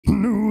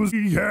news,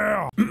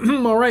 yeah.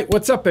 All right,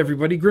 what's up,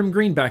 everybody?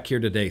 GrimmGreen back here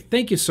today.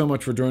 Thank you so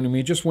much for joining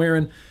me. Just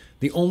wearing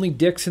the only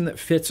Dixon that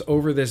fits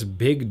over this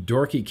big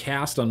dorky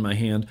cast on my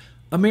hand.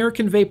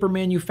 American Vapor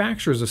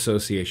Manufacturers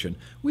Association.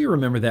 We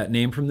remember that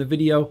name from the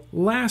video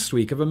last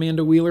week of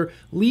Amanda Wheeler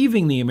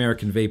leaving the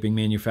American Vaping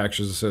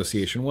Manufacturers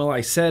Association. Well, I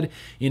said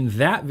in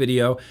that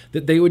video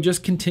that they would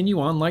just continue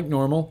on like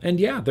normal, and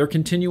yeah, they're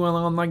continuing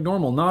on like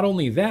normal. Not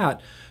only that,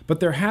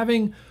 but they're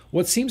having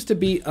what seems to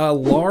be a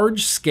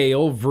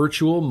large-scale,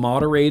 virtual,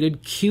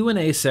 moderated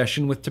Q&A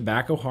session with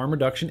tobacco harm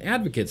reduction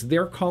advocates.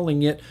 They're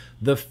calling it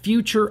The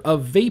Future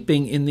of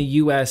Vaping in the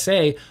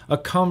USA, a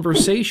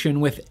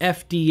conversation with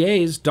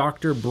FDA's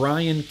Dr.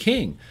 Brian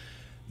King.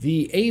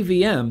 The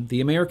AVM,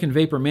 the American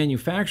Vapor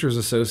Manufacturers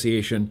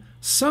Association,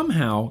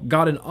 somehow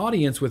got an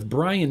audience with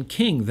Brian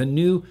King, the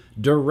new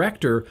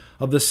director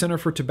of the Center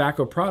for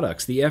Tobacco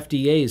Products, the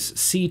FDA's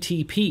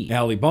CTP.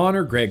 Allie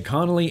Bonner, Greg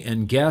Connolly,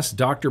 and guest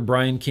Dr.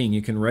 Brian King.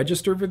 You can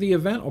register for the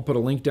event. I'll put a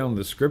link down in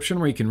the description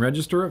where you can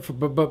register it.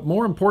 But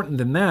more important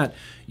than that,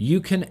 you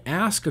can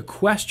ask a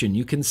question.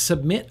 You can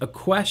submit a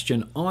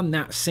question on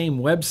that same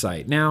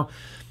website. Now,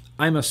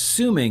 I'm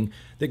assuming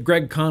that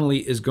Greg Connolly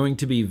is going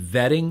to be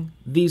vetting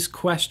these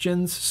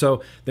questions,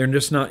 so they're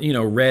just not,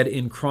 read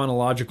in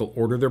chronological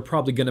order. They're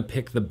probably going to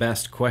pick the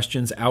best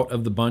questions out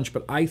of the bunch,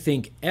 but I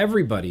think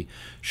everybody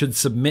should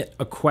submit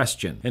a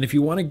question. And if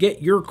you want to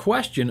get your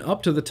question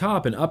up to the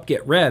top and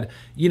get read,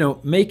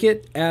 make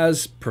it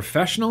as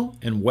professional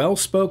and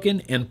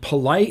well-spoken and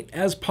polite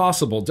as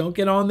possible. Don't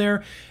get on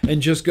there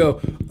and just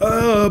go,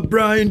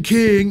 Brian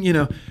King,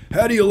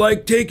 how do you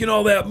like taking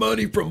all that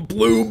money from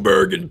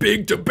Bloomberg and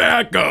big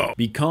tobacco?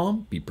 Be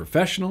calm, be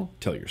professional,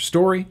 tell your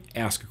story,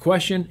 ask a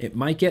question. It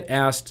might get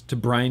asked to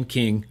Brian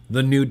King,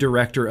 the new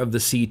director of the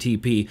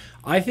CTP.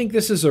 I think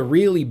this is a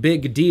really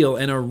big deal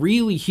and a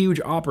really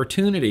huge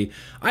opportunity.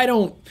 I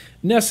don't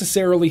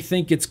necessarily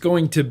think it's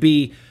going to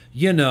be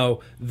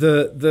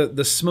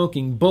the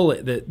smoking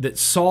bullet that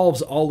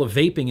solves all of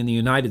vaping in the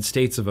United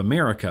States of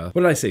America.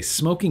 What did I say?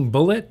 Smoking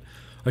bullet?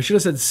 I should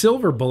have said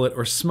silver bullet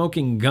or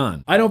smoking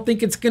gun. I don't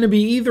think it's going to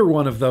be either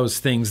one of those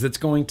things that's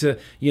going to,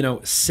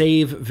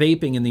 save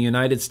vaping in the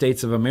United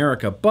States of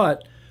America.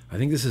 But I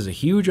think this is a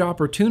huge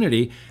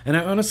opportunity. And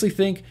I honestly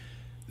think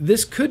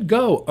this could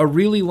go a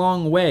really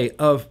long way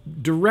of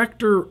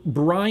Director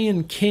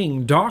Brian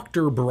King,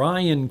 Dr.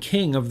 Brian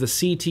King of the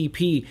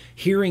CTP,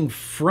 hearing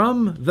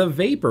from the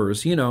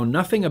vapors,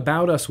 nothing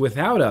about us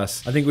without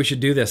us. I think we should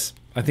do this.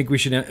 I think we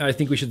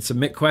should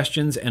submit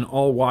questions and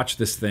all watch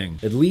this thing.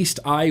 At least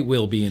I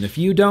will be, and if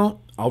you don't,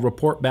 I'll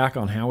report back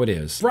on how it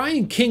is.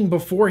 Brian King,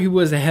 before he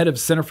was the head of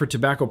Center for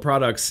Tobacco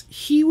Products,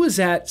 he was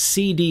at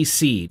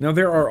CDC. Now,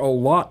 there are a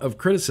lot of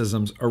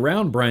criticisms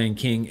around Brian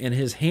King and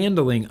his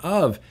handling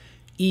of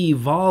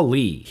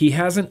EVALI. He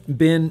hasn't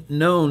been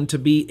known to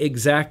be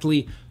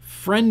exactly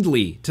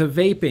friendly to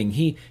vaping.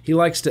 He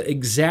likes to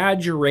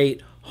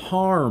exaggerate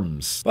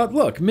harms. But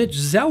look, Mitch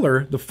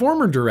Zeller, the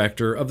former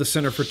director of the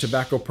Center for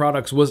Tobacco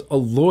Products, was a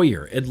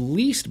lawyer. At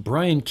least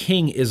Brian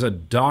King is a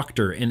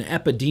doctor, an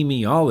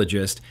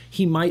epidemiologist.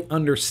 He might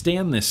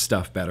understand this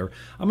stuff better.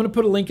 I'm going to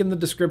put a link in the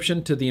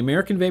description to the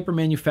American Vapor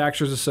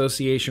Manufacturers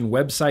Association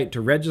website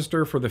to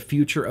register for the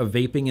Future of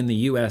Vaping in the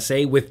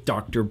USA with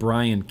Dr.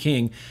 Brian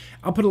King.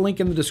 I'll put a link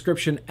in the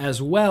description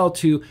as well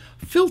to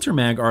a Filter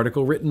Mag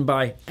article written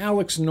by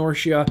Alex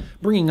Norcia,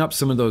 bringing up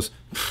some of those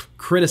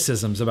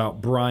criticisms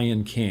about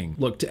Brian King.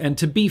 Look, and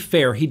to be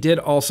fair, he did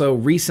also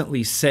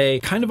recently say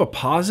kind of a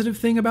positive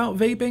thing about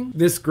vaping.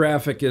 This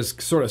graphic is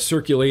sort of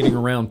circulating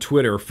around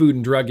Twitter, Food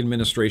and Drug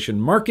Administration,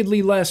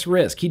 markedly less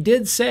risk. He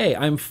did say,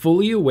 I'm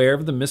fully aware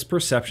of the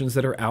misperceptions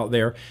that are out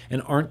there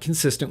and aren't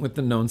consistent with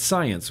the known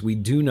science. We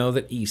do know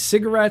that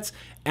e-cigarettes,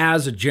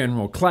 as a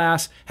general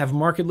class, have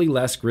markedly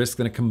less risk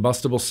than a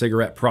combustible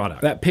cigarette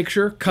product. That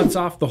picture cuts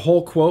off the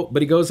whole quote,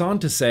 but he goes on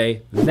to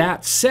say,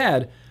 that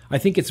said, I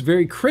think it's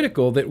very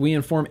critical that we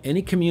inform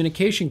any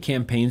communication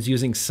campaigns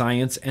using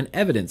science and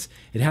evidence.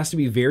 It has to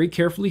be very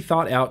carefully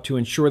thought out to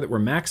ensure that we're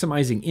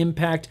maximizing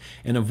impact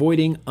and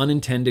avoiding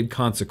unintended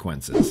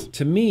consequences.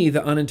 To me,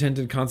 the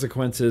unintended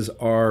consequences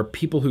are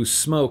people who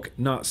smoke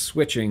not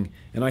switching,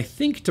 and I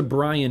think to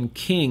Brian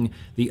King,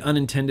 the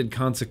unintended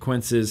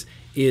consequences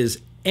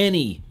is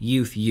any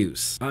youth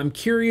use. I'm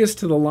curious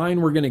to the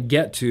line we're going to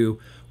get to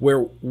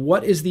where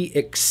what is the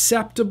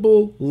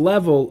acceptable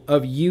level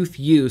of youth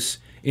use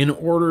in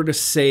order to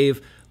save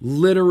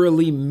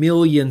literally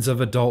millions of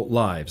adult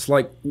lives?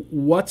 Like,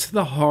 what's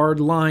the hard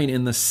line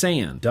in the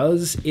sand?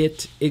 Does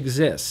it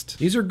exist?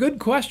 These are good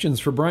questions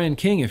for Brian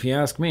King, if you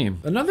ask me.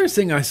 Another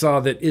thing I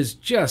saw that is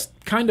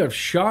just kind of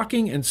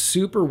shocking and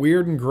super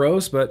weird and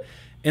gross, but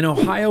an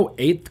Ohio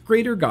 8th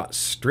grader got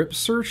strip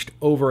searched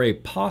over a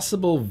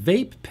possible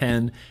vape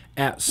pen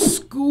at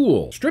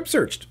school. Strip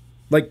searched.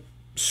 Like,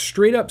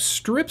 straight up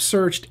strip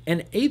searched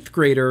an 8th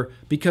grader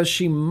because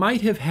she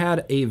might have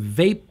had a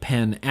vape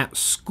pen at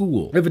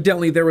school.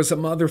 Evidently, there was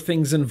some other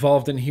things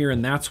involved in here,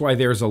 and that's why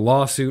there's a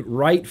lawsuit.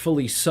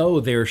 Rightfully so,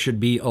 there should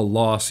be a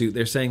lawsuit.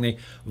 They're saying they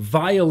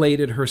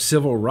violated her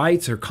civil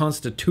rights, her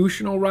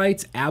constitutional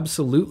rights.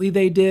 Absolutely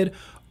they did,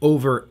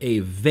 over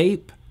a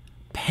vape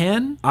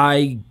pen.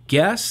 I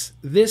guess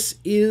this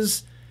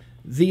is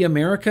the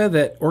America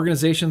that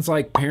organizations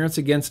like Parents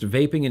Against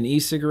Vaping and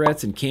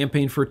E-Cigarettes and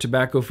Campaign for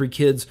Tobacco-Free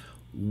Kids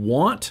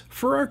want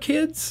for our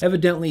kids.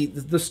 Evidently,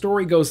 the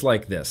story goes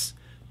like this.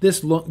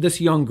 This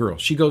young girl,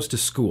 she goes to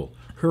school.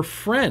 Her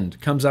friend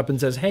comes up and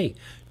says, hey,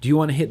 do you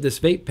want to hit this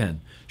vape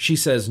pen? She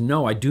says,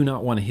 no, I do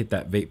not want to hit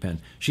that vape pen.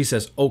 She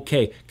says,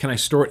 okay, can I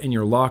store it in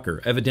your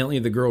locker? Evidently,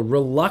 the girl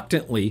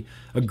reluctantly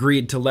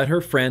agreed to let her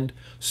friend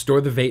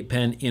store the vape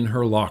pen in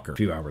her locker. A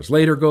few hours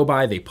later go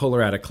by, they pull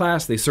her out of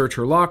class, they search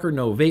her locker,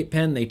 no vape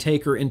pen, they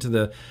take her into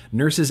the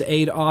nurse's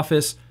aide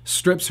office,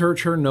 strip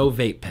search her, no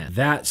vape pen.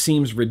 That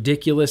seems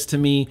ridiculous to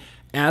me,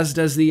 as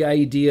does the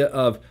idea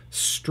of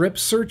strip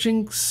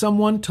searching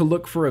someone to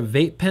look for a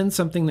vape pen,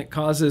 something that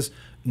causes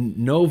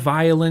no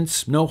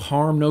violence, no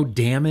harm, no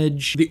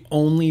damage. The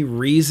only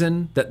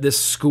reason that this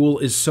school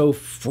is so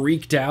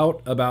freaked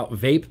out about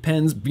vape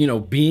pens,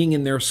 being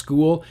in their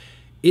school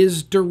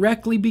is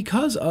directly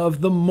because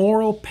of the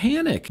moral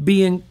panic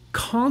being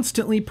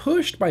constantly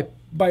pushed by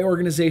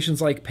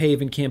organizations like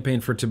PAVE and Campaign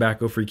for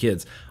Tobacco-Free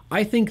Kids.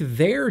 I think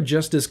they're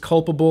just as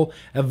culpable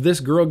of this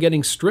girl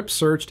getting strip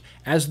searched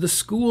as the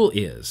school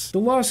is. The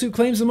lawsuit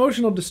claims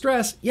emotional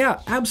distress.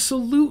 Yeah,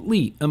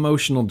 absolutely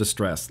emotional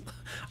distress.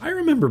 I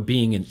remember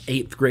being an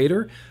 8th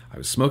grader. I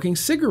was smoking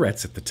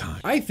cigarettes at the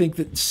time. I think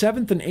that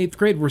 7th and 8th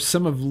grade were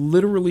some of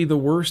literally the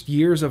worst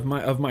years of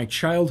my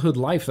childhood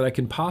life that I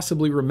can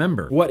possibly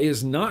remember. What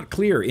is not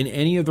clear in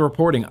any of the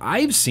reporting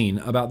I've seen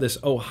about this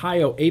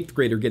Ohio 8th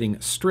grader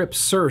getting strip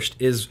searched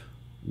is,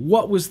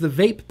 what was the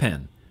vape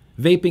pen?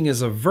 Vaping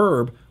is a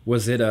verb.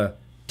 Was it a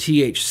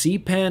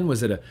THC pen?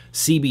 Was it a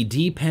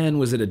CBD pen?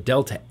 Was it a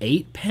Delta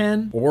 8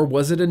 pen? Or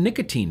was it a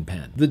nicotine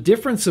pen? The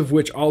difference of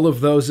which all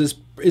of those is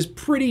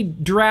pretty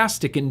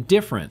drastic and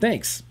different.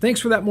 Thanks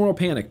for that moral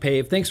panic,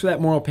 PAVE. Thanks for that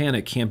moral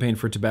panic, Campaign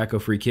for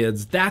Tobacco-Free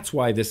Kids. That's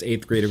why this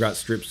 8th grader got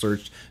strip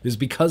searched, is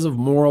because of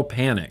moral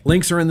panic.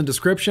 Links are in the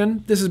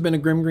description. This has been a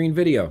GrimmGreen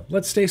video.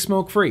 Let's stay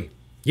smoke-free.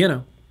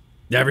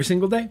 Every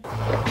single day.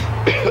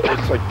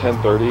 It's like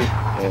 10:30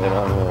 and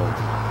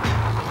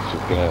I'm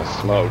just gonna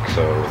smoke,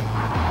 so